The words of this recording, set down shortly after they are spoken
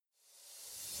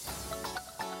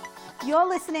You're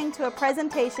listening to a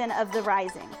presentation of The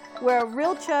Rising. We're a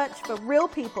real church for real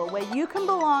people where you can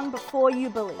belong before you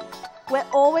believe. We're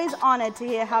always honored to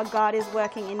hear how God is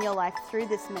working in your life through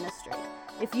this ministry.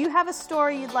 If you have a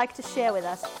story you'd like to share with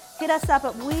us, hit us up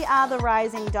at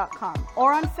wearetherising.com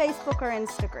or on Facebook or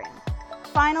Instagram.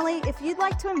 Finally, if you'd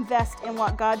like to invest in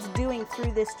what God's doing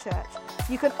through this church,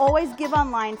 you can always give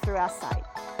online through our site.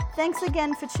 Thanks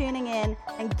again for tuning in,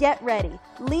 and get ready.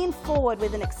 Lean forward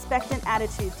with an expectant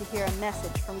attitude to hear a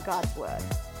message from God's Word.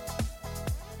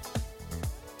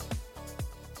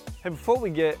 Hey, before we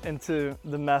get into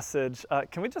the message,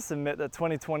 can we just admit that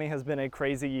 2020 has been a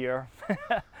crazy year?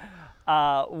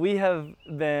 We have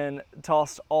been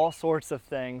tossed all sorts of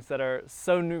things that are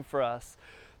so new for us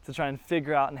to try and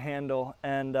figure out and handle.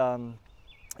 And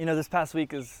this past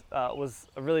week was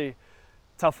a really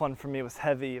tough one for me. It was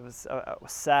heavy. It was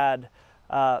sad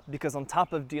because on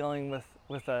top of dealing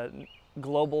with a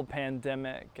global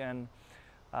pandemic and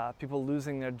people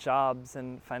losing their jobs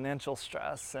and financial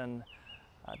stress and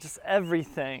just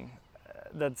everything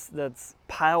that's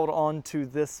piled onto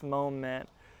this moment.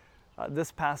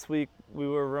 This past week, we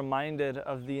were reminded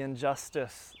of the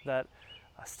injustice that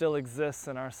still exists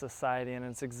in our society, and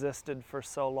it's existed for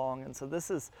so long. And so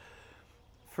this is,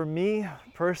 for me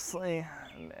personally,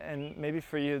 and maybe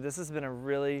for you, this has been a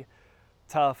really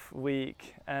tough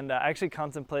week. And I actually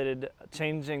contemplated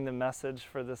changing the message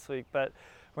for this week, but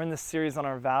we're in this series on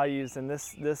our values, and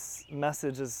this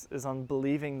message is on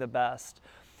believing the best.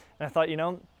 And I thought,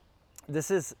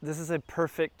 this is a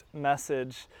perfect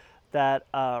message that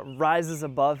rises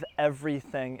above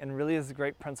everything and really is a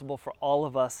great principle for all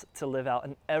of us to live out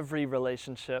in every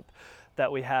relationship that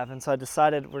we have. And so I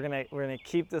decided we're gonna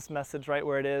keep this message right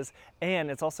where it is, and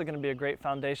it's also gonna be a great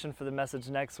foundation for the message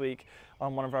next week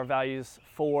on one of our values: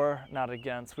 for, not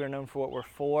against. We are known for what we're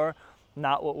for,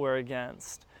 not what we're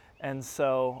against. And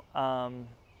so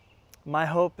my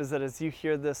hope is that as you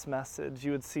hear this message,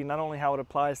 you would see not only how it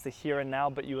applies to here and now,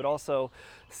 but you would also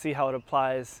see how it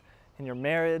applies in your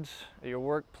marriage, your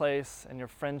workplace, and your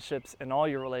friendships, in all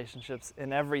your relationships,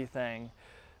 in everything,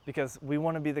 because we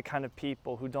want to be the kind of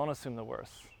people who don't assume the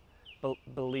worst, but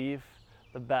believe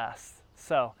the best.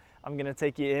 So I'm going to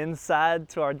take you inside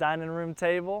to our dining room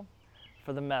table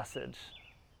for the message.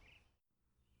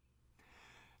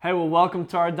 Hey, well, welcome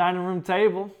to our dining room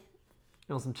table.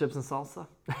 You want some chips and salsa?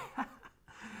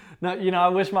 No, I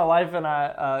wish my wife and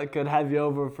I could have you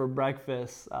over for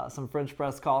breakfast. Some French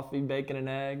press coffee, bacon and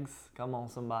eggs. Come on,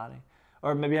 somebody.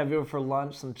 Or maybe have you over for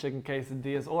lunch, some chicken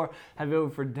quesadillas. Or have you over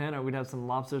for dinner. We'd have some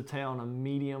lobster tail and a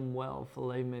medium well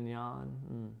filet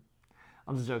mignon.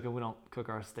 I'm just joking. We don't cook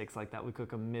our steaks like that. We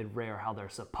cook them mid-rare, how they're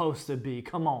supposed to be.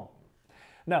 Come on.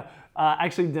 No,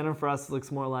 actually dinner for us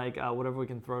looks more like whatever we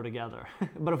can throw together.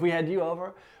 But if we had you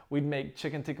over, we'd make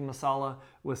chicken tikka masala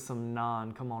with some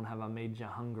naan. Come on, have I made you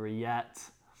hungry yet?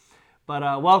 But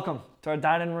welcome to our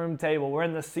dining room table. We're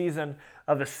in the season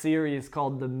of a series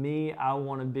called The Me I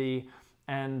Want to Be.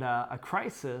 And a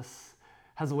crisis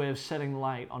has a way of shedding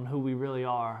light on who we really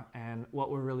are and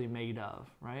what we're really made of,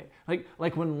 right?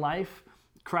 Like when life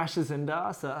crashes into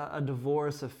us, a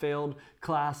divorce, a failed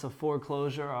class, a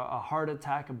foreclosure, a heart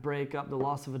attack, a breakup, the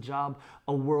loss of a job,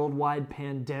 a worldwide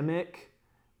pandemic,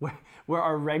 where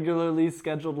our regularly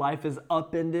scheduled life is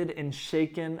upended and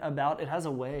shaken about. It has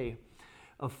a way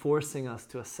of forcing us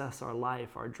to assess our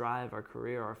life, our drive, our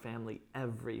career, our family,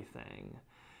 everything.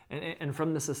 And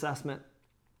from this assessment,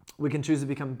 we can choose to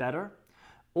become better,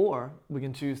 or we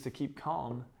can choose to keep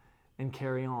calm and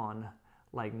carry on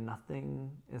like nothing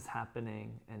is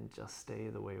happening and just stay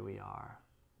the way we are.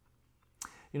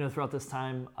 Throughout this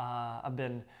time, I've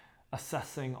been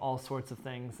assessing all sorts of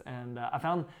things, and I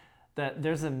found that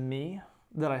there's a me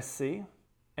that I see,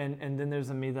 and then there's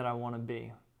a me that I want to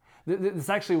be. This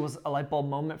actually was a light bulb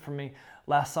moment for me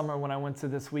last summer when I went to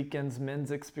this weekend's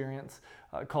men's experience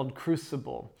called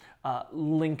Crucible.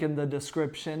 Link in the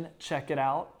description, check it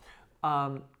out.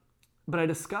 But I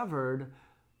discovered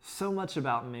so much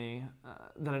about me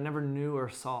that I never knew or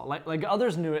saw. Like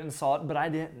others knew it and saw it, but I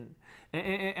didn't.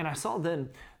 And I saw then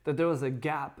that there was a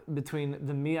gap between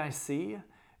the me I see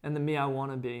and the me I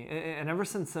want to be. And ever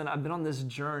since then, I've been on this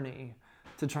journey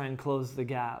to try and close the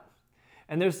gap.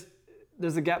 And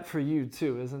there's a gap for you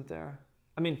too, isn't there?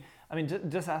 I mean,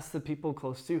 just ask the people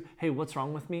close to you, hey, what's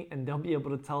wrong with me? And they'll be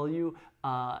able to tell you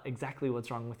exactly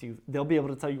what's wrong with you. They'll be able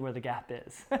to tell you where the gap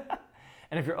is.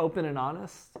 And if you're open and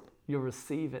honest, you'll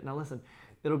receive it. Now listen,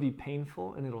 it'll be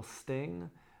painful and it'll sting,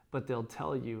 but they'll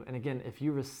tell you. And again, if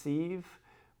you receive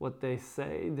what they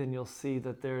say, then you'll see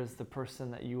that there's the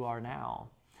person that you are now.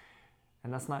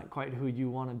 And that's not quite who you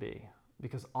want to be,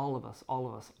 because all of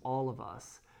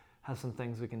us have some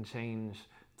things we can change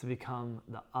to become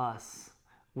the us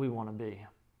we want to be.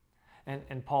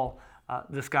 And Paul,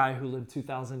 this guy who lived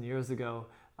 2,000 years ago,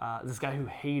 this guy who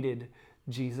hated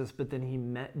Jesus, but then he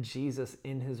met Jesus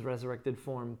in his resurrected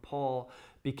form. Paul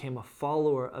became a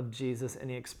follower of Jesus, and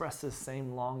he expressed this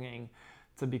same longing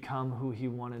to become who he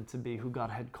wanted to be, who God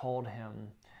had called him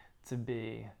to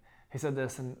be. He said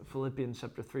this in Philippians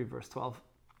chapter 3, verse 12.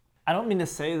 I don't mean to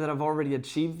say that I've already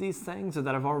achieved these things or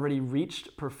that I've already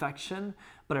reached perfection,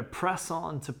 but I press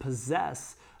on to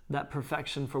possess that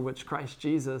perfection for which Christ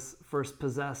Jesus first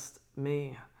possessed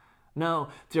me. No,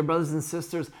 dear brothers and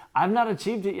sisters, I've not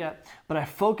achieved it yet, but I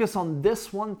focus on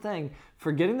this one thing,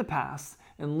 forgetting the past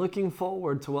and looking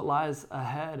forward to what lies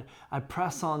ahead. I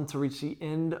press on to reach the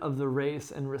end of the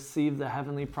race and receive the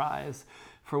heavenly prize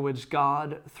for which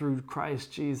God, through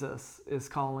Christ Jesus, is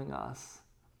calling us.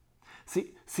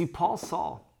 See, Paul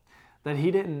saw that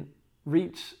he didn't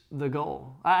reach the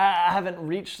goal. I haven't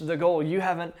reached the goal. You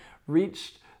haven't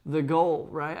reached the goal,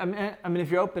 right? I mean, if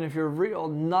you're open, if you're real,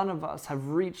 none of us have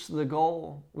reached the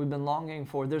goal we've been longing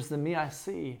for. There's the me I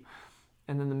see,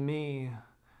 and then the me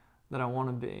that I want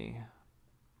to be.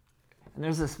 And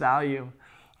there's this value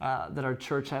that our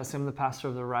church has. I'm the pastor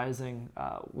of the Rising.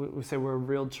 We say we're a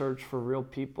real church for real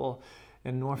people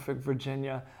in Norfolk,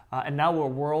 Virginia. And now we're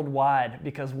worldwide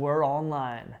because we're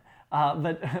online.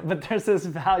 But there's this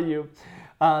value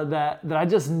that I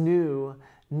just knew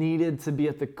needed to be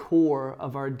at the core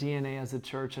of our DNA as a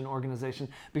church and organization.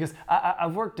 Because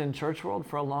I've worked in church world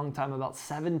for a long time, about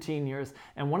 17 years.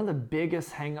 And one of the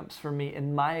biggest hangups for me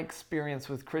in my experience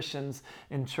with Christians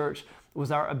in church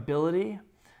was our ability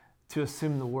to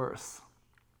assume the worst.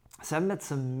 So I've met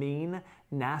some mean,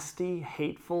 nasty,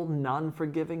 hateful,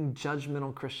 non-forgiving,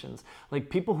 judgmental Christians. Like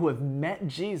people who have met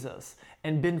Jesus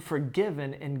and been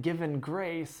forgiven and given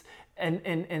grace, and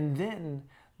then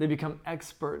they become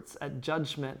experts at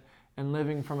judgment and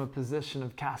living from a position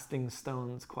of casting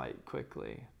stones quite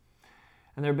quickly.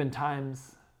 And there have been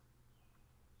times,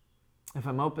 if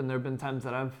I'm open, there have been times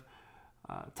that I've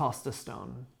tossed a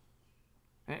stone.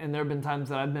 And there have been times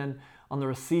that I've been on the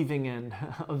receiving end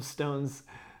of stones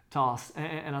tossed.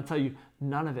 And I'll tell you,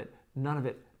 none of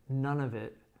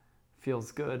it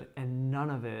feels good, and none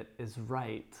of it is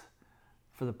right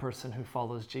for the person who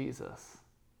follows Jesus.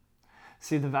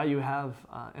 See, the value we have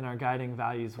in our guiding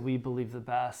values, we believe the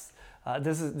best.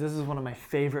 This is one of my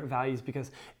favorite values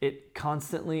because it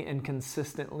constantly and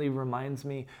consistently reminds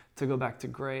me to go back to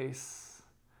grace.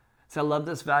 See, I love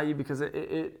this value because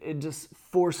it just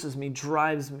forces me,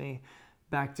 drives me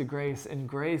back to grace. And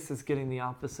grace is getting the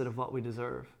opposite of what we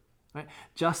deserve. Right?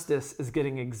 Justice is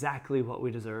getting exactly what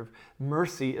we deserve.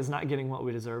 Mercy is not getting what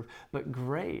we deserve. But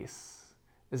grace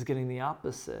is getting the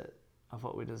opposite of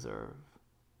what we deserve.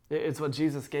 It's what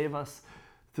Jesus gave us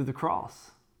through the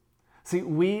cross. See,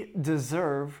 we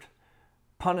deserved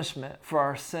punishment for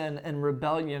our sin and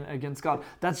rebellion against God.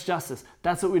 That's justice.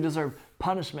 That's what we deserve,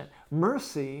 punishment.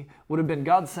 Mercy would have been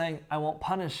God saying, I won't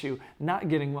punish you, not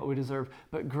getting what we deserve.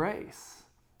 But grace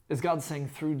is God saying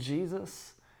through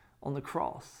Jesus on the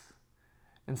cross,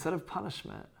 instead of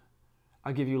punishment,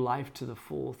 I'll give you life to the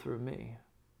full through me.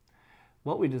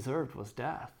 What we deserved was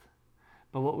death,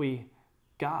 but what we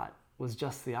got was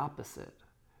just the opposite,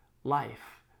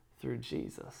 life through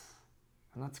Jesus.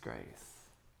 And that's grace.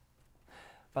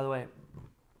 By the way,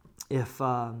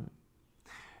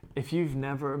 if you've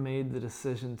never made the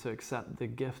decision to accept the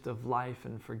gift of life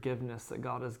and forgiveness that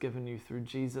God has given you through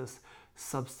Jesus'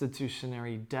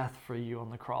 substitutionary death for you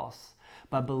on the cross,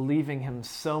 by believing him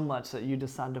so much that you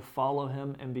decide to follow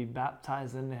him and be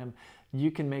baptized into him,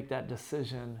 you can make that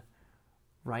decision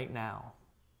right now.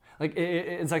 Like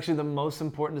it's actually the most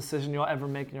important decision you'll ever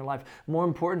make in your life. More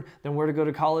important than where to go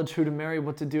to college, who to marry,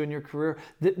 what to do in your career.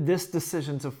 This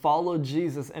decision to follow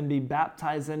Jesus and be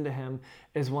baptized into him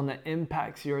is one that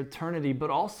impacts your eternity, but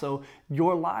also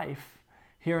your life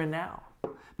here and now.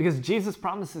 Because Jesus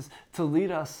promises to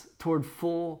lead us toward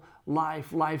full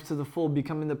life to the full,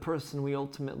 becoming the person we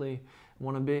ultimately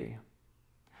want to be.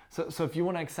 So if you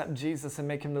want to accept Jesus and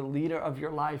make him the leader of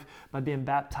your life by being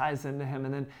baptized into him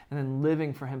and then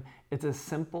living for him, it's as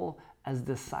simple as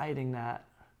deciding that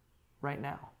right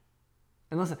now.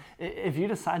 And listen, if you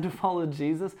decide to follow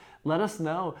Jesus, let us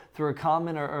know through a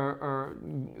comment or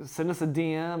send us a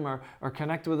DM or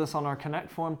connect with us on our Connect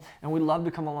form. And we'd love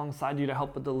to come alongside you to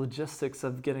help with the logistics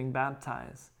of getting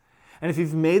baptized. And if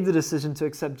you've made the decision to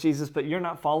accept Jesus, but you're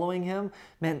not following him,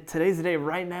 man, today's the day.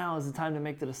 Right now is the time to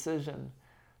make the decision.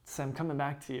 So I'm coming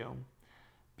back to you,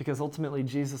 because ultimately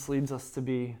Jesus leads us to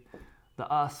be the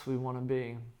us we want to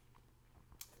be.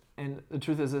 And the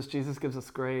truth is this, Jesus gives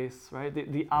us grace, right?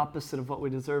 The opposite of what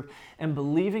we deserve. And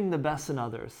believing the best in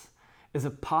others is a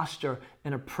posture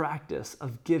and a practice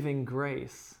of giving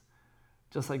grace,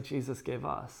 just like Jesus gave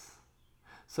us.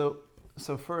 So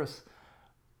first,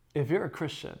 if you're a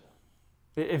Christian,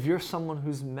 if you're someone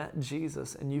who's met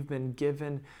Jesus and you've been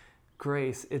given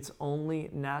grace, it's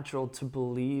only natural to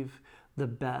believe the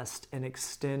best and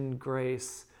extend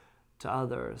grace to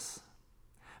others.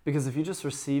 Because if you just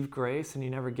receive grace and you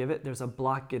never give it, there's a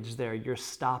blockage there. You're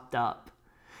stopped up.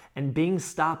 And being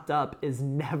stopped up is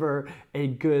never a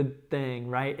good thing,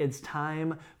 right? It's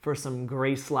time for some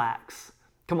grace lacks.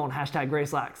 Come on, hashtag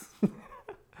grace lacks.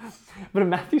 But in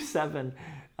Matthew 7,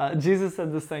 Jesus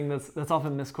said this thing that's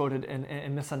often misquoted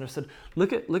and misunderstood.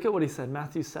 Look at what he said,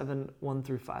 Matthew 7, 1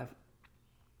 through 5.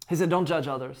 He said, don't judge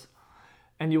others,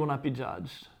 and you will not be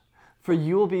judged. For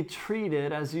you will be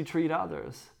treated as you treat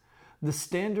others. The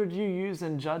standard you use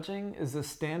in judging is the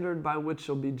standard by which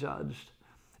you'll be judged.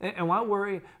 And why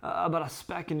worry about a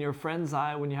speck in your friend's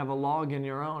eye when you have a log in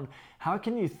your own? How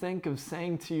can you think of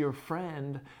saying to your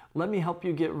friend, let me help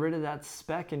you get rid of that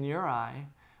speck in your eye,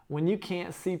 when you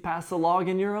can't see past the log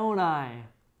in your own eye?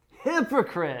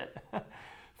 Hypocrite!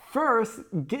 First,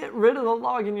 get rid of the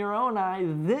log in your own eye,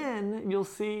 then you'll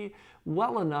see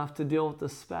well enough to deal with the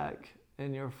speck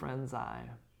in your friend's eye.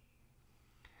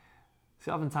 See,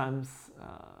 oftentimes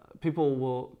people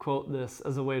will quote this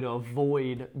as a way to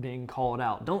avoid being called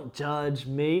out. Don't judge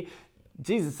me.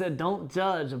 Jesus said, don't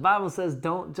judge. The Bible says,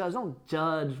 don't judge. Don't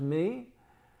judge me.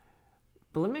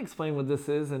 But let me explain what this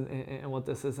is and what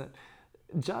this isn't.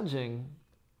 Judging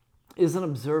is an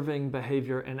observing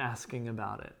behavior and asking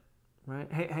about it,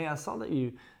 right? Hey, I saw that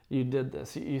you did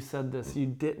this. You said this. You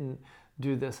didn't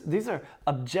do this. These are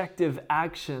objective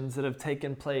actions that have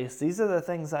taken place. These are the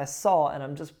things I saw, and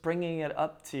I'm just bringing it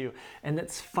up to you. And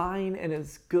it's fine and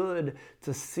it's good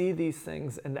to see these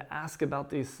things and to ask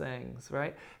about these things,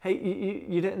 right? Hey,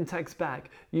 you didn't text back.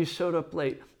 You showed up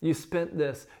late. You spent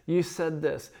this. You said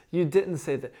this. You didn't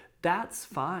say that. That's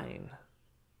fine.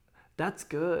 That's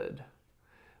good.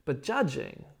 But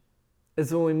judging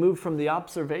is when we move from the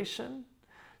observation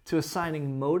to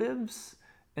assigning motives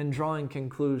and drawing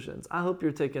conclusions. I hope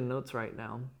you're taking notes right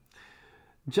now.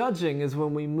 Judging is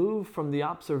when we move from the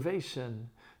observation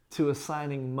to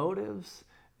assigning motives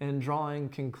and drawing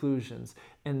conclusions.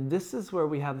 And this is where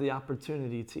we have the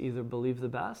opportunity to either believe the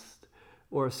best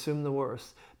or assume the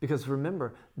worst. Because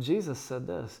remember, Jesus said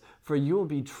this, for you will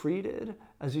be treated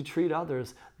as you treat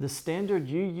others. The standard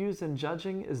you use in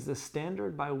judging is the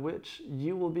standard by which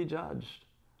you will be judged.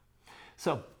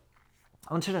 So,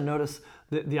 I want you to notice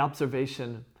the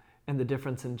observation and the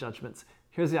difference in judgments.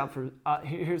 Here's the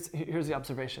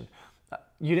observation.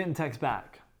 You didn't text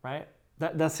back, right?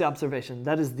 That's the observation.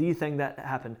 That is the thing that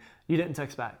happened. You didn't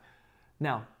text back.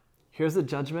 Now, here's the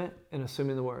judgment and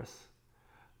assuming the worst.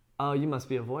 Oh, you must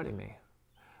be avoiding me.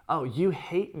 Oh, you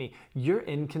hate me. You're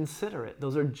inconsiderate.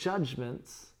 Those are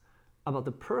judgments about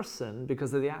the person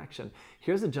because of the action.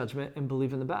 Here's a judgment and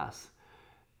believe in the best.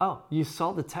 Oh, you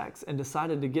saw the text and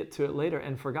decided to get to it later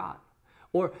and forgot.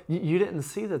 Or you didn't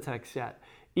see the text yet.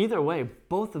 Either way,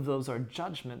 both of those are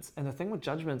judgments. And the thing with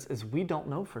judgments is we don't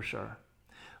know for sure.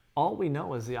 All we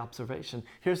know is the observation.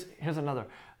 Here's another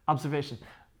observation.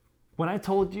 When I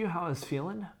told you how I was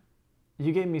feeling,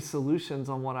 you gave me solutions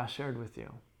on what I shared with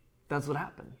you. That's what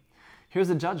happened. Here's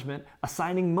a judgment,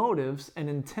 assigning motives and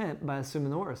intent by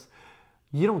assuming the worst.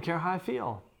 You don't care how I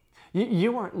feel.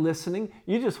 You weren't listening.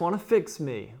 You just want to fix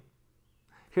me.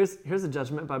 Here's a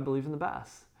judgment by believing the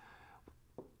best.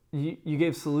 You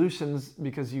gave solutions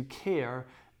because you care,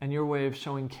 and your way of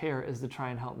showing care is to try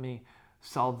and help me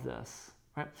solve this.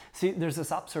 Right? See, there's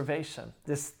this observation,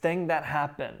 this thing that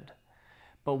happened.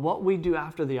 But what we do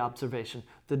after the observation,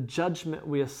 the judgment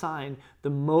we assign, the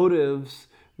motives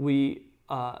we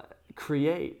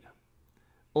create,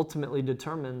 ultimately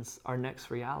determines our next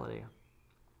reality.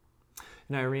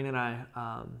 And Irene and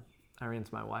I,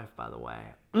 Irene's my wife, by the way.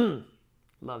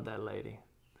 Love that lady.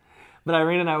 But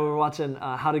Irene and I were watching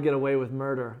How to Get Away with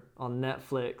Murder on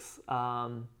Netflix.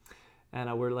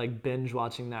 And we're like binge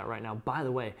watching that right now. By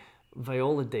the way,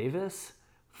 Viola Davis,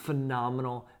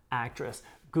 phenomenal actress.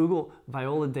 Google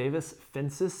Viola Davis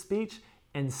fences speech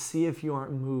and see if you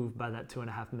aren't moved by that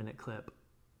 2.5-minute clip.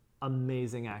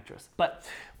 Amazing actress. But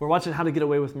we're watching How to Get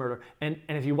Away with Murder. And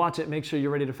if you watch it, make sure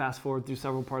you're ready to fast forward through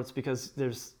several parts because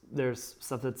there's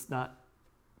stuff that's not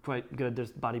quite good.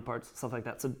 There's body parts, stuff like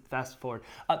that. So fast forward.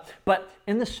 But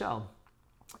in the show,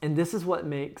 and this is what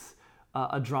makes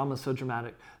a drama so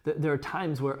dramatic, there are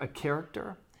times where a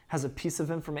character has a piece of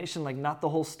information, like not the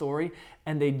whole story,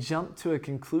 and they jump to a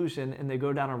conclusion and they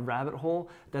go down a rabbit hole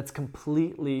that's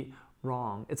completely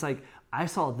wrong. It's like, I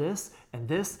saw this, and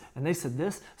they said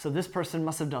this, so this person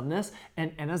must have done this.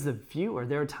 And as the viewer,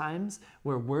 there are times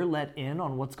where we're let in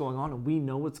on what's going on, and we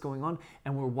know what's going on,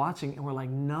 and we're watching, and we're like,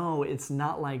 no, it's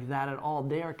not like that at all.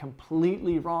 They are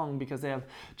completely wrong because they have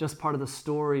just part of the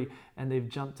story, and they've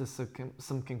jumped to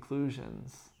some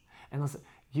conclusions. And listen,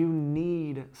 you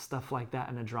need stuff like that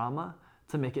in a drama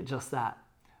to make it just that,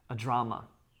 a drama.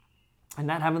 And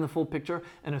not having the full picture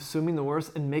and assuming the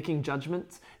worst and making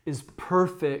judgments is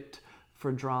perfect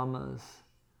for dramas,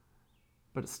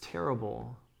 but it's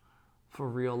terrible for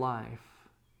real life.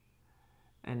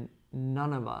 And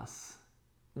none of us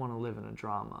want to live in a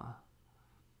drama,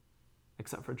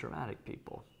 except for dramatic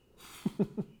people.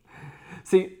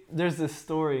 See, there's this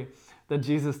story that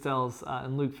Jesus tells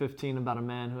in Luke 15 about a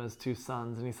man who has two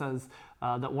sons. And he says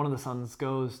that one of the sons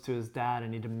goes to his dad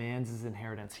and he demands his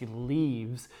inheritance. He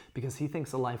leaves because he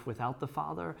thinks a life without the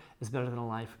father is better than a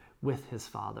life with his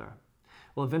father.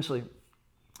 Well, eventually,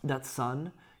 that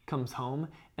son comes home,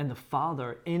 and the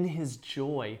father, in his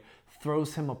joy,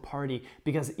 throws him a party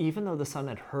because even though the son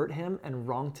had hurt him and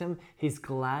wronged him, he's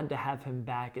glad to have him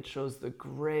back. It shows the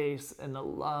grace and the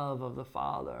love of the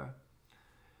father.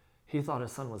 He thought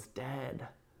his son was dead,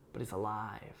 but he's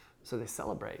alive, so they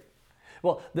celebrate.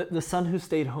 Well, the son who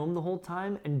stayed home the whole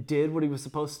time and did what he was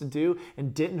supposed to do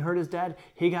and didn't hurt his dad,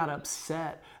 he got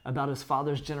upset about his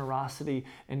father's generosity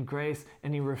and grace,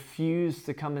 and he refused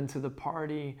to come into the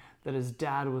party that his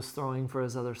dad was throwing for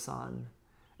his other son.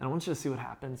 And I want you to see what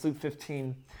happens. Luke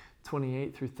 15,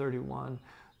 28 through 31.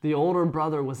 The older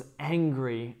brother was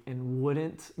angry and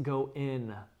wouldn't go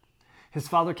in. His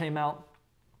father came out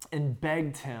and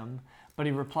begged him, but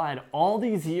he replied, all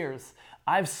these years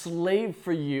I've slaved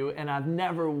for you, and I've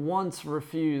never once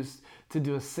refused to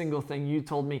do a single thing you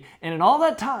told me. And in all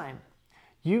that time,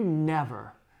 you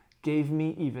never gave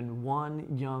me even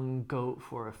one young goat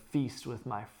for a feast with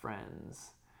my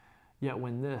friends. Yet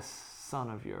when this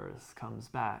son of yours comes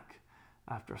back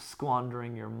after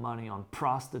squandering your money on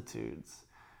prostitutes,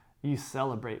 you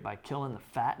celebrate by killing the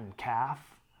fattened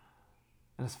calf.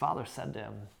 And his father said to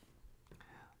him,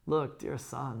 look, dear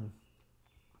son,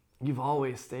 you've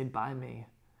always stayed by me,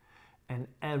 and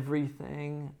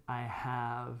everything I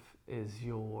have is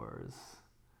yours.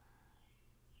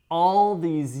 All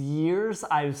these years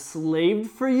I've slaved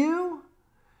for you?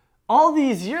 All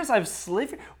these years I've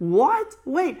slaved for you? What?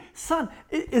 Wait, son,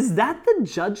 is that the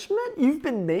judgment you've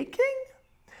been making?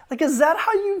 Like, is that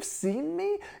how you've seen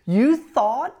me? You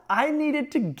thought I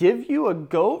needed to give you a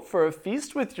goat for a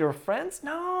feast with your friends?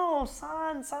 No,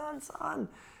 son.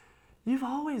 You've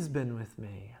always been with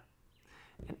me.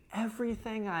 And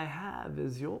everything I have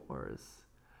is yours.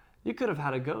 You could have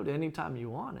had a goat anytime you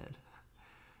wanted.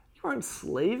 You weren't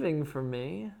slaving for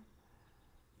me.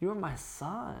 You were my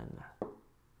son.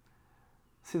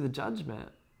 See, the judgment,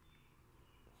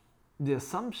 the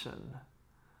assumption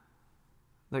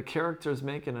that characters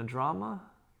make in a drama,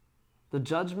 the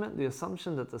judgment, the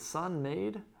assumption that the son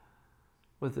made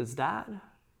with his dad,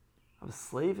 I was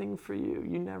slaving for you,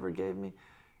 you never gave me,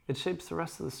 it shapes the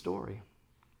rest of the story.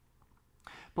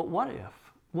 But what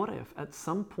if at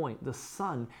some point the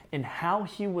son, in how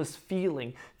he was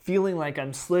feeling like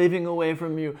I'm slaving away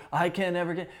from you, I can't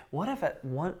ever get, what if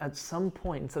at some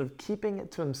point, instead of keeping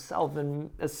it to himself and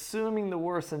assuming the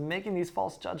worst and making these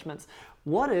false judgments,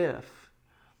 what if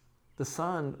the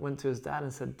son went to his dad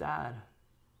and said, Dad,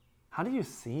 how do you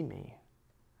see me?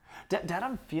 Dad,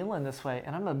 I'm feeling this way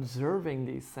and I'm observing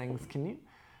these things.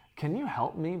 Can you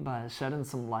help me by shedding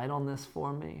some light on this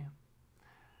for me?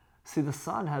 See, the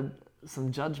son had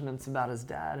some judgments about his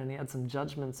dad, and he had some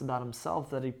judgments about himself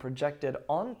that he projected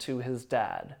onto his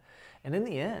dad. And in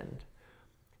the end,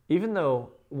 even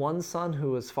though one son who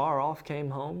was far off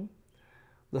came home,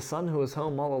 the son who was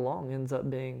home all along ends up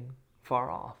being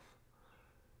far off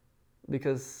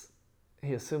because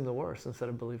he assumed the worst instead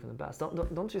of believing the best.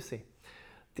 Don't you see?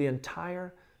 The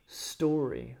entire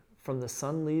story, from the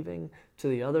son leaving to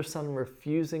the other son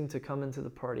refusing to come into the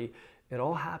party, it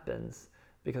all happens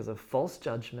because of false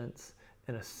judgments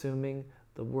and assuming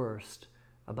the worst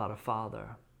about a father.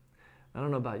 I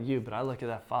don't know about you, but I look at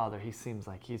that father, he seems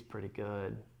like he's pretty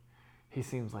good. He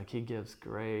seems like he gives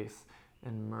grace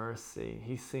and mercy.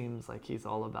 He seems like he's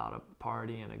all about a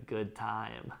party and a good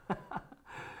time.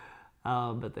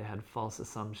 But they had false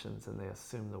assumptions and they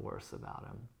assumed the worst about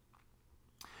him.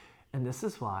 And this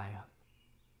is why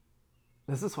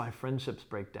friendships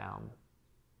break down.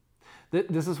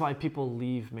 This is why people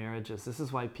leave marriages. This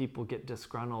is why people get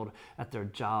disgruntled at their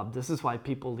job. This is why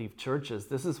people leave churches.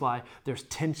 This is why there's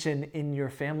tension in your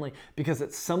family, because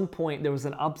at some point there was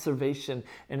an observation,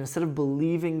 and instead of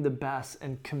believing the best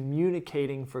and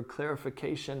communicating for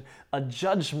clarification, a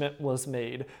judgment was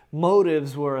made.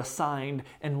 Motives were assigned,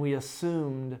 and we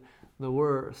assumed the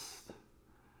worst.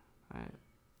 Right?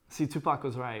 See, Tupac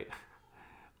was right.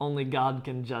 Only God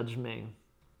can judge me.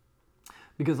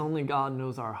 Because only God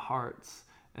knows our hearts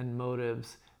and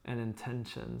motives and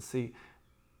intentions. See,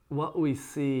 what we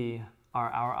see are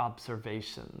our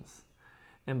observations.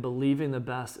 And believing the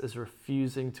best is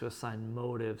refusing to assign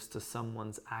motives to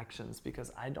someone's actions,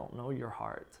 because I don't know your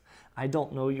heart. I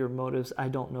don't know your motives. I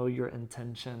don't know your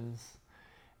intentions.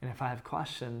 And if I have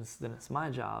questions, then it's my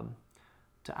job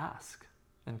to ask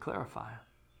and clarify.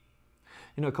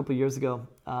 You know, a couple years ago,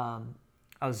 I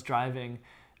was driving,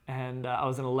 and I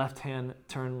was in a left-hand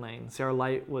turn lane. See, our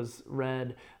light was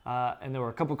red, and there were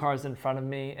a couple cars in front of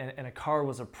me, and a car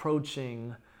was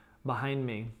approaching behind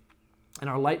me. And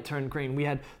our light turned green. We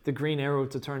had the green arrow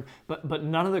to turn, but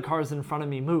none of the cars in front of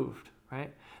me moved,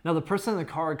 right? Now, the person in the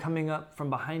car coming up from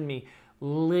behind me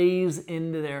lays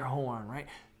into their horn, right?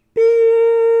 Beep!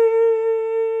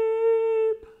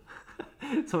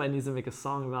 Somebody needs to make a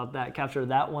song about that, capture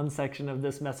that one section of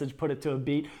this message, put it to a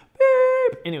beat.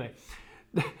 Beep! Anyway.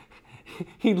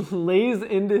 He lays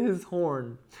into his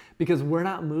horn because we're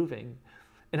not moving.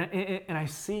 And I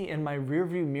see in my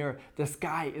rearview mirror, this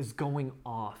guy is going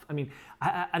off. I mean,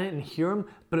 I didn't hear him,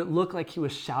 but it looked like he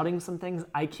was shouting some things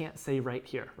I can't say right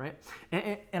here, right?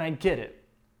 And I get it.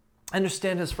 I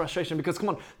understand his frustration because, come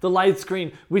on, the light's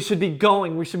green. We should be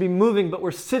going. We should be moving, but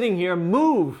we're sitting here.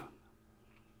 Move.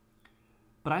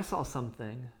 But I saw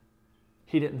something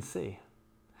he didn't see.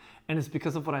 And it's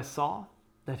because of what I saw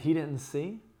that he didn't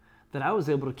see that I was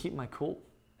able to keep my cool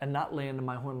and not lay into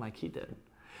my horn like he did.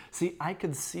 See, I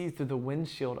could see through the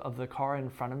windshield of the car in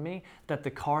front of me that the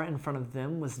car in front of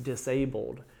them was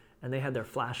disabled and they had their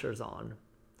flashers on.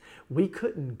 We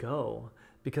couldn't go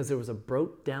because there was a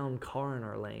broke down car in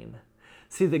our lane.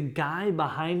 See, the guy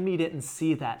behind me didn't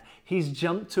see that. He's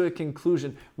jumped to a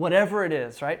conclusion, whatever it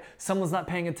is, right? Someone's not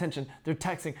paying attention, they're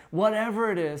texting,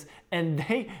 whatever it is, and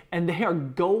they are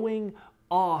going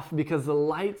off because the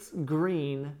light's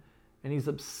green, and he's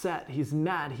upset, he's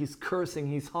mad, he's cursing,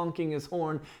 he's honking his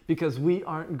horn because we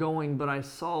aren't going, but I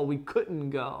saw we couldn't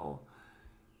go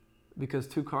because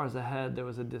 2 cars ahead there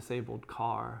was a disabled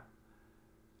car,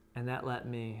 and that let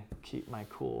me keep my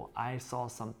cool. I saw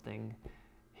something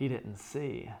he didn't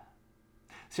see.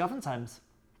 See, oftentimes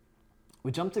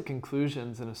we jump to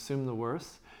conclusions and assume the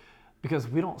worst because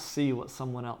we don't see what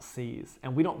someone else sees,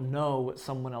 and we don't know what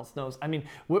someone else knows. I mean,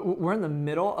 we're in the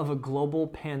middle of a global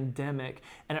pandemic,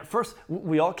 and at first,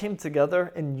 we all came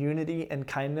together in unity and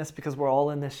kindness because we're all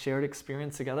in this shared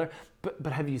experience together,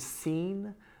 but have you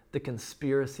seen the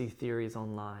conspiracy theories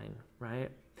online, right?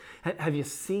 Have you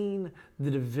seen the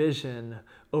division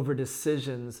over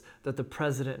decisions that the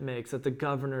president makes, that the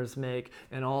governors make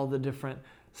in all the different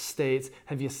states?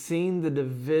 Have you seen the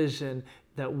division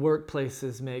that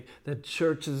workplaces make, that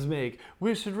churches make?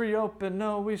 We should reopen.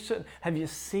 No, we shouldn't. Have you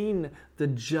seen the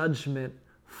judgment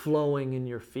flowing in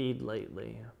your feed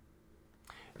lately?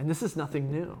 And this is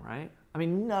nothing new, right? I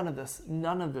mean, none of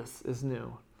this is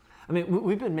new. I mean,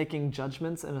 we've been making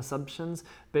judgments and assumptions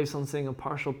based on seeing a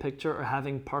partial picture or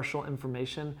having partial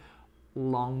information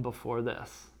long before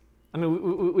this. I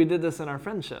mean, we did this in our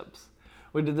friendships.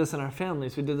 We did this in our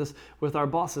families. We did this with our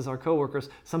bosses, our coworkers.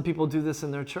 Some people do this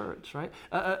in their church, right?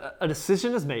 A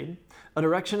decision is made, a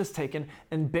direction is taken,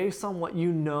 and based on what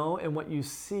you know and what you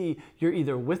see, you're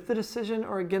either with the decision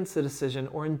or against the decision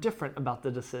or indifferent about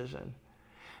the decision.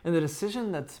 And the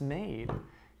decision that's made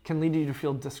can lead you to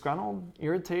feel disgruntled,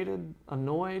 irritated,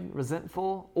 annoyed,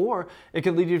 resentful, or it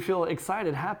can lead you to feel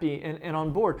excited, happy, and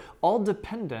on board, all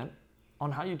dependent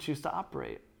on how you choose to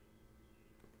operate.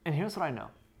 And here's what I know.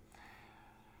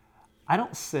 I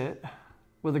don't sit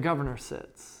where the governor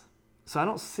sits. So I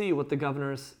don't see what the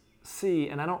governors see,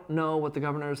 and I don't know what the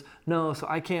governors know, so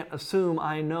I can't assume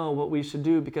I know what we should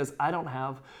do because I don't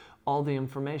have all the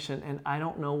information, and I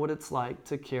don't know what it's like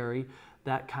to carry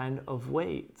that kind of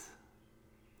weight.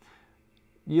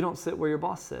 You don't sit where your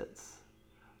boss sits,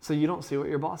 so you don't see what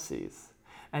your boss sees.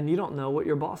 And you don't know what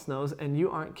your boss knows, and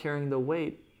you aren't carrying the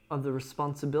weight of the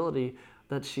responsibility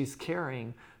that she's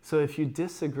carrying. So if you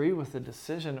disagree with a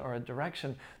decision or a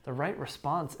direction, the right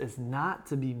response is not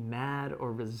to be mad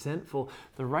or resentful.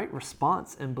 The right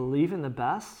response and believe in the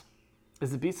best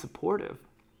is to be supportive,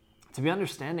 to be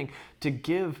understanding, to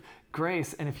give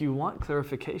grace. And if you want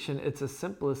clarification, it's as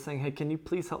simple as saying, hey, can you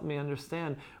please help me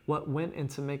understand what went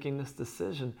into making this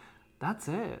decision? That's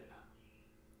it.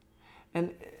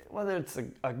 And whether it's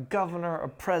a governor, a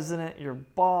president, your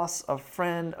boss, a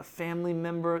friend, a family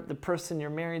member, the person you're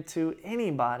married to,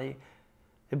 anybody,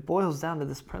 it boils down to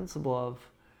this principle of,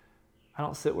 I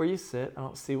don't sit where you sit, I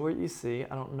don't see what you see,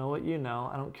 I don't know what you know,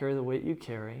 I don't carry the weight you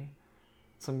carry,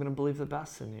 so I'm going to believe the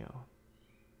best in you.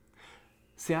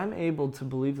 See, I'm able to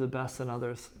believe the best in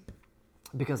others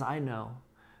because I know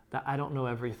that I don't know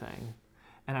everything,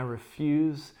 and I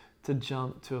refuse to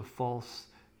jump to a false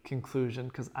conclusion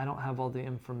because I don't have all the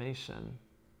information.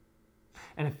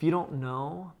 And if you don't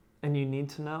know and you need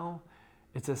to know,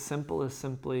 it's as simple as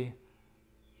simply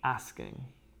asking.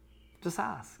 Just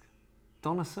ask.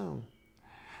 Don't assume.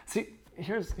 See,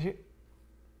 here's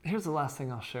the last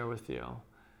thing I'll share with you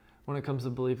when it comes to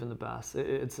believing the best.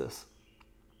 It's this.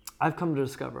 I've come to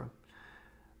discover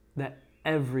that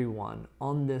everyone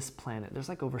on this planet, there's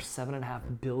like over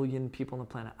 7.5 billion people on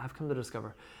the planet. I've come to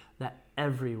discover that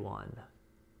everyone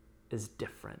is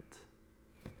different.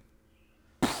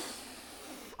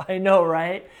 I know,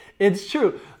 right? It's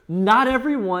true. Not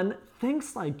everyone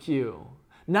thinks like you.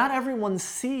 Not everyone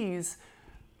sees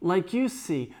like you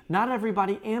see. Not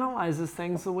everybody analyzes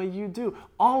things the way you do.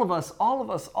 All of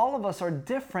us are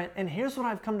different. And here's what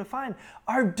I've come to find.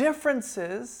 Our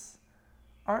differences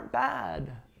aren't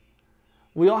bad.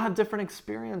 We all have different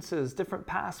experiences, different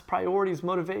past priorities,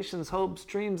 motivations, hopes,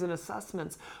 dreams, and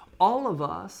assessments. All of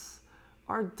us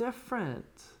are different.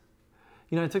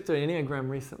 You know, I took the Enneagram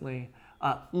recently.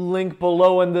 Link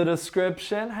below in the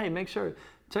description. Hey, make sure,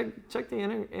 check the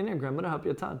Enneagram. It'll help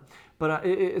you a ton. But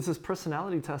it's this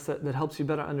personality test that helps you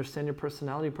better understand your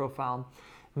personality profile.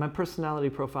 My personality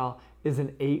profile is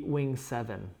an 8-wing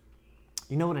 7.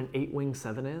 You know what an 8-wing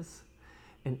 7 is?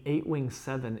 An 8-wing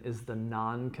 7 is the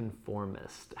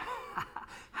nonconformist.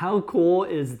 How cool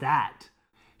is that?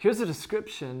 Here's a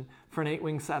description for an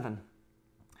 8-wing 7.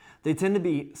 They tend to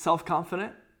be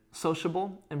self-confident,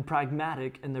 sociable, and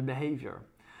pragmatic in their behavior.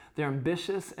 They're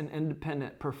ambitious and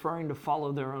independent, preferring to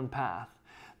follow their own path.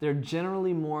 They're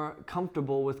generally more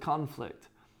comfortable with conflict.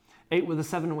 8 with a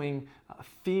 7-wing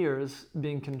fears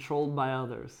being controlled by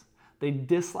others. They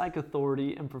dislike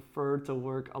authority and prefer to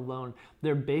work alone.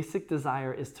 Their basic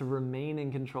desire is to remain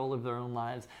in control of their own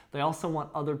lives. They also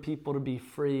want other people to be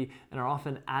free and are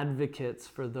often advocates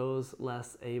for those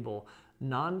less able.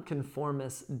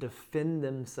 Nonconformists defend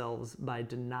themselves by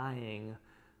denying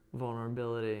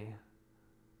vulnerability.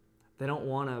 They don't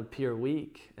want to appear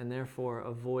weak and therefore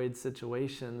avoid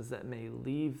situations that may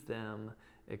leave them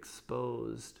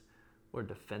exposed or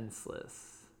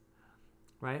defenseless,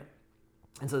 right?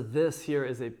 And so this here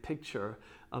is a picture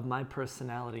of my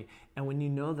personality. And when you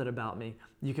know that about me,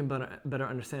 you can better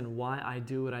understand why I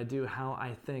do what I do, how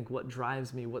I think, what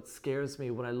drives me, what scares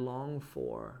me, what I long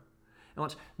for. And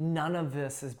watch, none of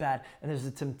this is bad. And there's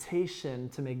a temptation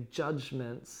to make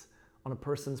judgments on a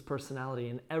person's personality.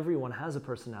 And everyone has a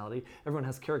personality. Everyone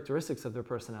has characteristics of their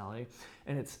personality.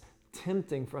 And it's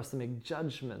tempting for us to make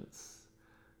judgments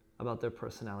about their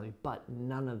personality. But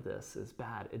none of this is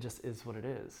bad. It just is what it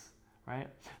is, right?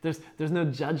 There's no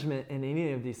judgment in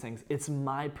any of these things. It's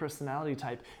my personality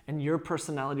type. And your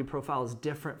personality profile is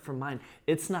different from mine.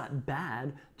 It's not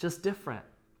bad, just different.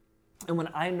 And when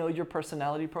I know your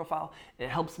personality profile, it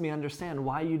helps me understand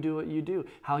why you do what you do,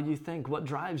 how you think, what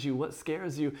drives you, what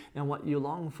scares you, and what you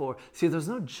long for. See, there's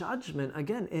no judgment,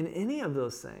 again, in any of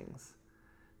those things.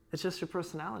 It's just your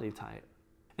personality type.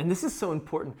 And this is so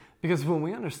important because when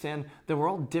we understand that we're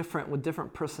all different with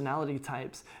different personality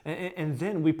types, and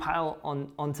then we pile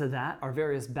onto that our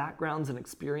various backgrounds and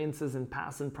experiences and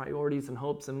past and priorities and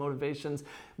hopes and motivations,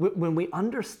 when we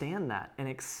understand that and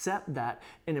accept that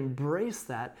and embrace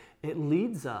that, it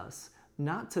leads us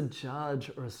not to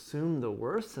judge or assume the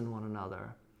worst in one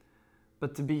another,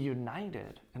 but to be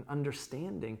united and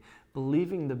understanding,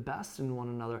 believing the best in one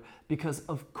another, because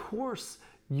of course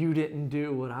you didn't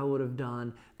do what I would have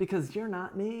done because you're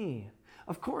not me.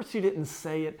 Of course you didn't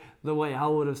say it the way I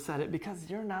would have said it because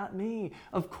you're not me.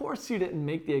 Of course you didn't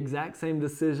make the exact same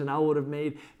decision I would have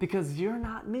made because you're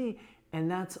not me.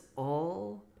 And that's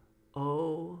all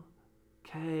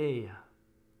okay.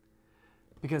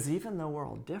 Because even though we're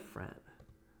all different,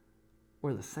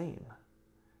 we're the same.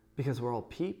 Because we're all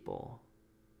people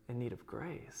in need of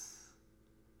grace.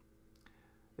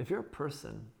 If you're a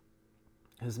person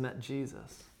who's met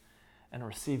Jesus and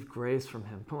received grace from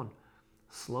him, come on,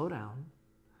 slow down,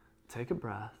 take a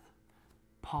breath,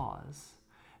 pause,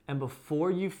 and before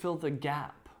you fill the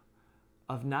gap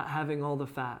of not having all the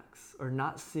facts or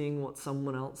not seeing what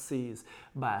someone else sees,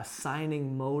 by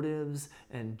assigning motives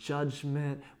and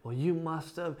judgment. Well, you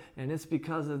must have, and it's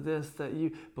because of this that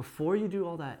you, before you do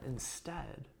all that,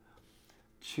 instead,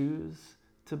 choose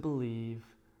to believe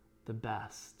the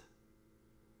best.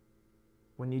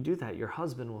 When you do that, your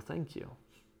husband will thank you.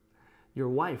 Your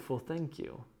wife will thank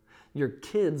you. Your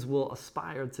kids will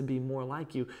aspire to be more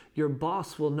like you. Your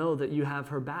boss will know that you have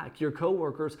her back. Your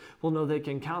coworkers will know they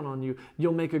can count on you.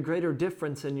 You'll make a greater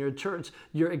difference in your church.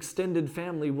 Your extended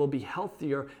family will be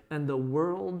healthier, and the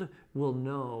world will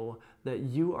know that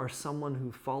you are someone who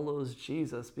follows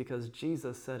Jesus, because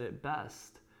Jesus said it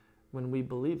best when we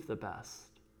believe the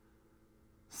best.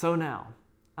 So now,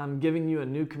 I'm giving you a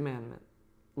new commandment.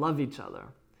 Love each other.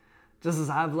 Just as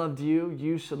I've loved you,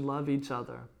 you should love each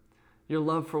other. Your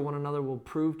love for one another will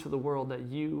prove to the world that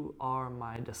you are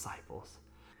my disciples.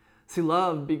 See,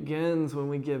 love begins when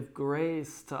we give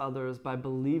grace to others by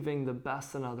believing the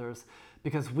best in others,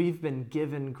 because we've been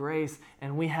given grace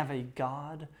and we have a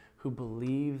God who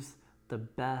believes the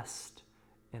best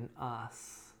in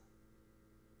us.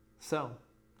 So,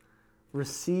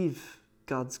 receive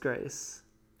God's grace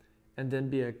and then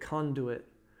be a conduit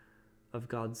of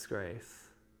God's grace.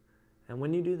 And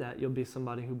when you do that, you'll be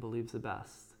somebody who believes the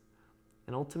best.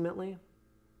 And ultimately,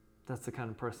 that's the kind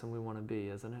of person we want to be,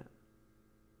 isn't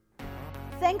it?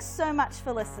 Thanks so much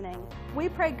for listening. We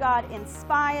pray God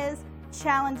inspires,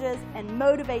 challenges, and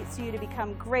motivates you to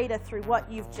become greater through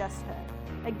what you've just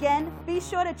heard. Again, be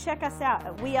sure to check us out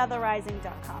at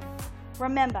wearetherising.com.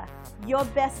 Remember, your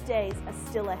best days are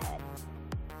still ahead.